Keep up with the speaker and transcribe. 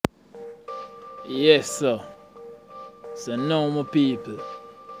Yes, sir. So now, my people,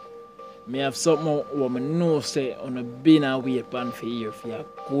 me have something what I know say on a been away pan for here for a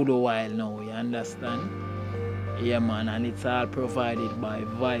good while now, you understand? Yeah, man, and it's all provided by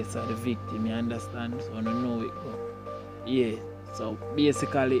voice of the victim, you understand? So I don't know it go. Yeah, so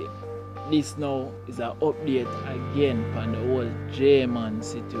basically, this now is an update again on the whole JMAN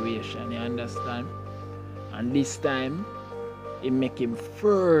situation, you understand? And this time, it make him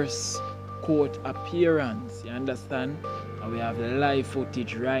first court appearance, you understand? And we have the live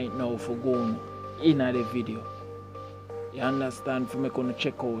footage right now for going in the video. You understand? For make you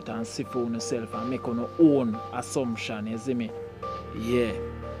check out and see for yourself and make your own assumption, you see me? Yeah.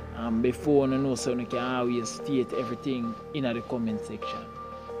 And before you know, so you can always state everything in the comment section.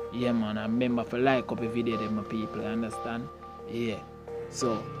 Yeah, man. And remember to like up the video, them my people, you understand? Yeah.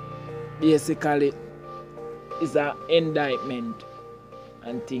 So, basically, it's an indictment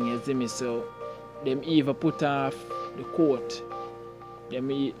and thing, you see me? So, them either put off the court.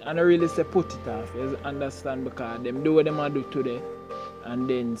 Them, and I really say put it off, you understand? Because them do what them do today and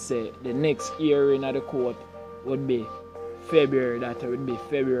then say the next hearing at the court would be February, that would be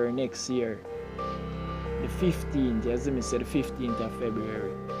February next year. The 15th, you see me? Say the 15th of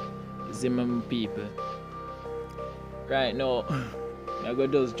February. You see me, people? Right now, I'm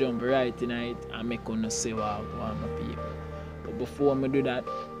going to just jump right tonight and make you say what I want my people. But before I do that,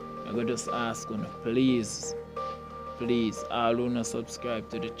 I'm going to just ask you, please, all who not subscribe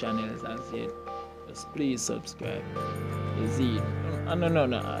to the channels as yet, just please subscribe. Is it?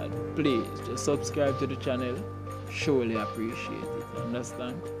 No, please, just subscribe to the channel. Surely appreciate it,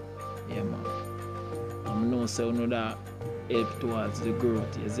 understand? Yeah, man. I'm no say you know that help towards the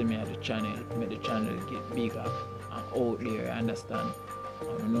growth, you see me, at the channel, make the channel get bigger and out there, understand? I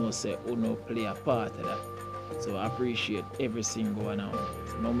know say you know play a part of that. So I appreciate every single one of them.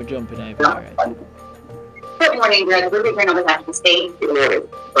 So now I'm jumping in here right. Good morning, Greg. We're returning over back to state. Good morning.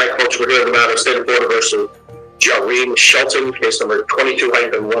 All right, folks, we're here in the matter of State of Florida versus Jareen Shelton, case number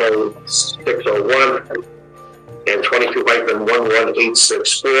 22-10601 and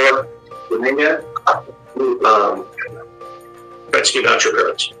 22-11864. Virginia, execute out your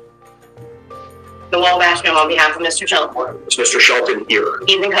parents. The Wall Basham on behalf of Mr. Shelton. Is Mr. Shelton here?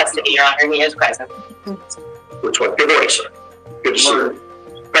 He's in custody, Your Honor. He is present. Which one? Good morning, sir. Good to see you.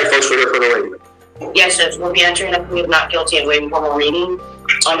 All right, folks, we're here for the arraignment. Yes, Judge. We'll be entering a plea of not guilty and waiving formal reading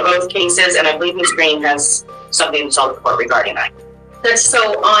on both cases, and I believe Ms. Green has something to tell the court regarding that.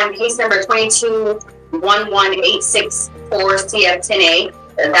 So on case number 22-11864 CF10A,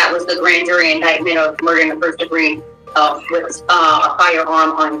 that was the grand jury indictment of murder in the first degree with a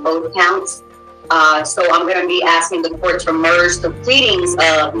firearm on both counts. So I'm going to be asking the court to merge the pleadings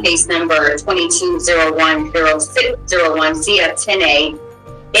of case number 22-010601 CF10A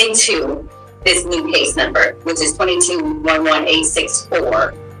into this new case number, which is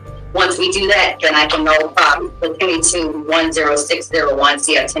 22-11864. Once we do that, then I can notify the 22-10601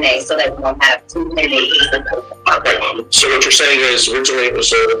 CF10A so that we don't have too many cases. Okay. So what you're saying is originally it was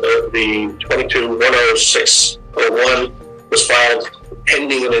the 22-10601 was filed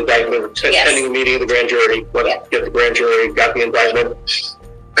pending an indictment, pending a meeting of the grand jury. Get the grand jury, got the indictment.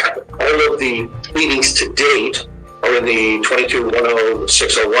 All of the pleadings to date are in the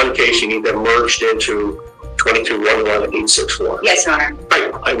 22-10601 case. You need them merged into 22-11864. Yes, Your Honor.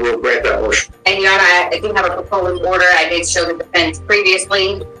 I will grant that motion. And Your Honor, I do have a proposed order. I did show the defense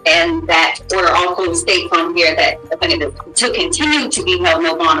previously, and that order also states on here that the defendant is to continue to be held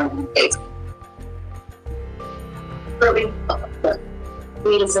no bond in the case.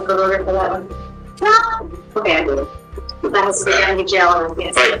 Need a separate order for that one? Okay, I do. That has to be done in jail.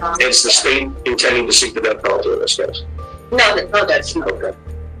 Right. Is the state intending to seek the death penalty in this case? No, Judge. No. Okay.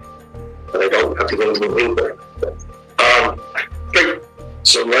 But I don't have to go into anything. Great.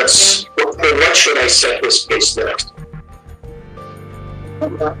 So let's. What should I set this case next?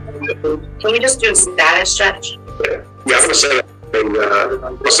 Can you just do status, Judge? Yeah, I'm going to set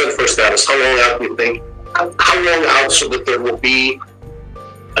we'll set for status. How long out do you think? How long out so that there will be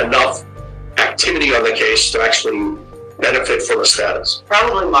enough activity on the case to actually benefit from a status?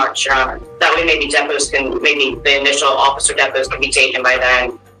 Probably March, Your Honor. That way maybe depots can, maybe the initial officer depots can be taken by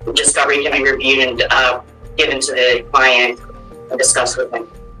then. Discovery can be reviewed and given to the client and discussed with him,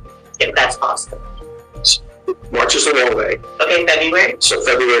 if that's possible. March is a long way. Okay, February? So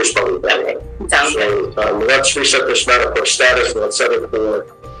February is probably better. Okay, sounds good. So let's reset this matter for status. Let's set it for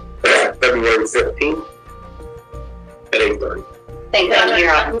February 15th at 8:30. Thank you,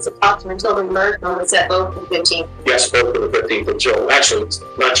 Your Honor. It's approximately until the merge, or was that both the 15th? Yes, both for the 15th until, actually, it's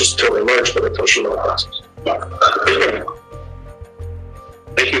not just until they merge, but until she knows the process. Yeah.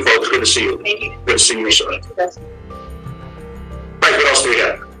 Thank you, folks. Good to see you. Thank you. Good to see you, sir. Right, what else do we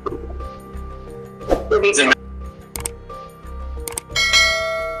have?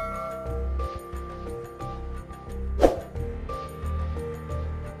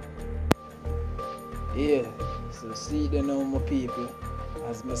 Yeah, so see the now my people,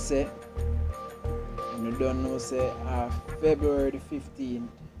 as I say, you don't know say February the 15th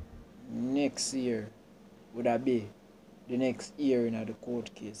next year would that be the next hearing of the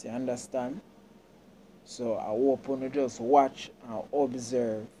court case, you understand? So I hope you just watch and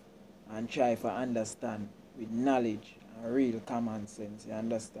observe and try to understand with knowledge and real common sense, you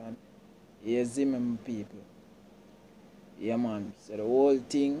understand? You see me, my people. Yeah, man. So the whole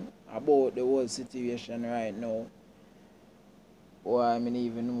thing about the whole situation right now, I mean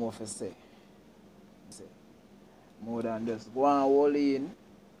even know what to say. More than just go and hold in,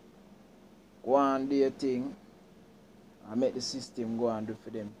 go and do your thing, and make the system go and do for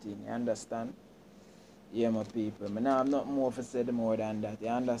them thing. You understand? Yeah, my people. I now I'm not more to say more than that. You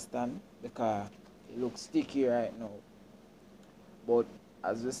understand? Because it looks sticky right now. But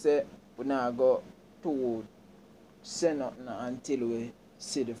as we say, we now go to say nothing until we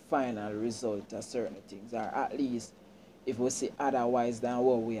see the final result of certain things, or at least if we see otherwise than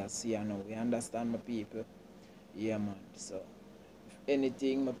what we are seeing now. We understand, my people? Yeah, man. So if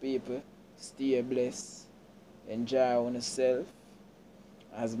anything, my people, stay blessed, enjoy on yourself.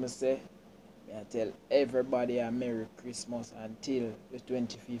 As I say, I tell everybody a Merry Christmas until the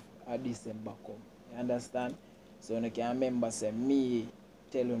 25th of December come. You understand? So you can remember say me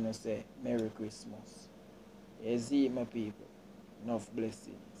tell you say Merry Christmas. You see, my people, enough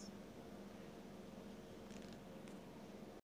blessing.